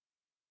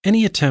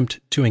Any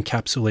attempt to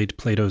encapsulate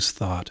Plato's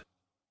thought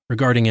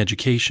regarding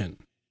education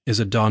is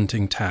a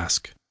daunting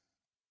task.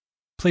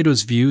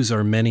 Plato's views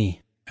are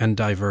many and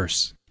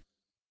diverse,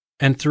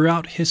 and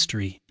throughout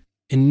history,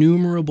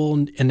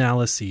 innumerable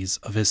analyses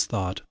of his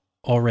thought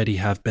already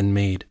have been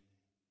made.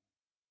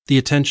 The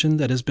attention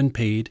that has been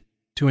paid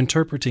to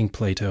interpreting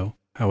Plato,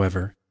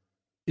 however,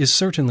 is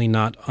certainly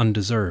not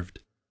undeserved.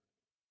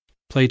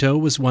 Plato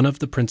was one of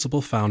the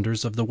principal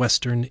founders of the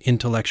Western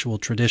intellectual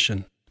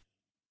tradition,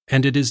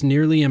 and it is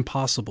nearly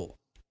impossible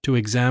to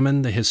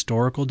examine the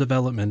historical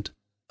development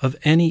of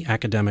any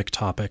academic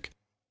topic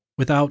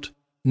without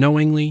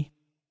knowingly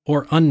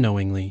or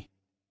unknowingly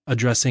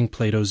addressing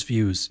Plato's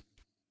views.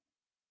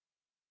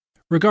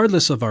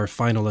 Regardless of our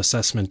final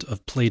assessment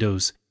of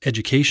Plato's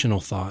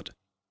educational thought,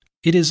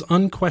 it is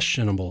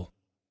unquestionable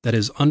that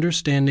his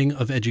understanding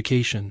of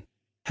education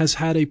has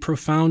had a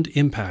profound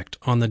impact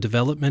on the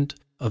development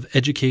of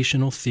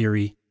educational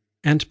theory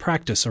and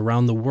practice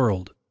around the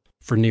world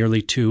for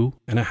nearly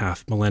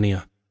 2.5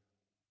 millennia.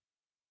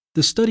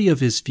 The study of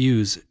his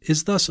views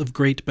is thus of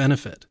great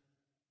benefit,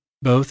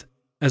 both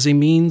as a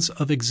means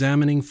of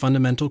examining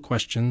fundamental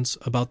questions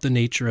about the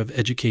nature of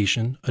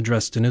education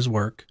addressed in his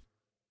work,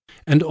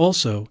 and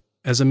also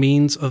as a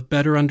means of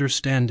better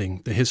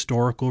understanding the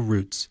historical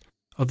roots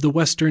of the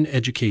Western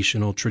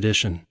educational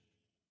tradition.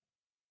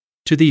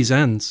 To these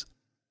ends,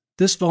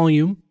 this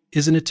volume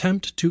is an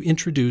attempt to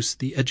introduce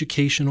the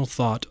educational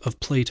thought of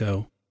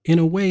Plato in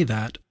a way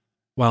that,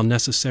 while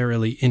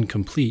necessarily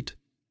incomplete,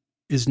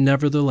 is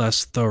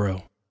nevertheless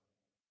thorough.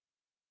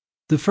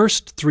 The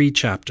first 3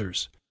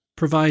 chapters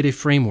provide a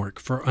framework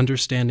for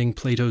understanding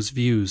Plato's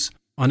views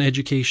on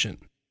education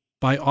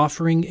by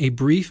offering a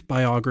brief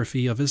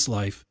biography of his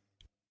life,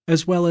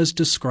 as well as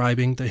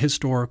describing the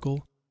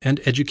historical and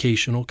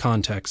educational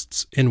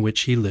contexts in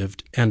which he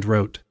lived and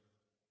wrote.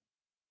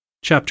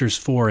 Chapters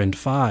 4 and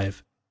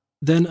 5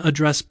 then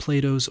address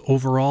Plato's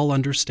overall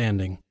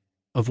understanding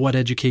of what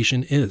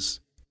education is,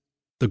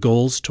 the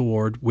goals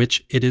toward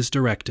which it is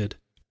directed,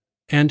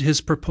 and his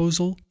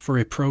proposal for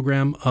a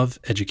program of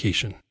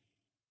education.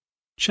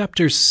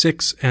 Chapters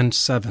 6 and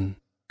 7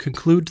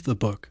 conclude the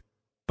book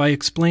by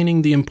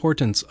explaining the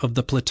importance of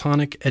the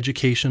Platonic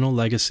educational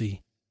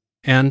legacy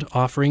and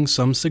offering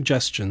some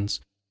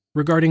suggestions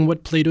regarding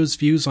what Plato's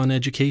views on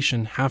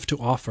education have to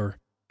offer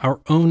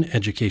our own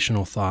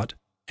educational thought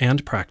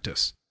and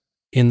practice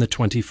in the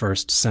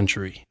 21st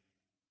century.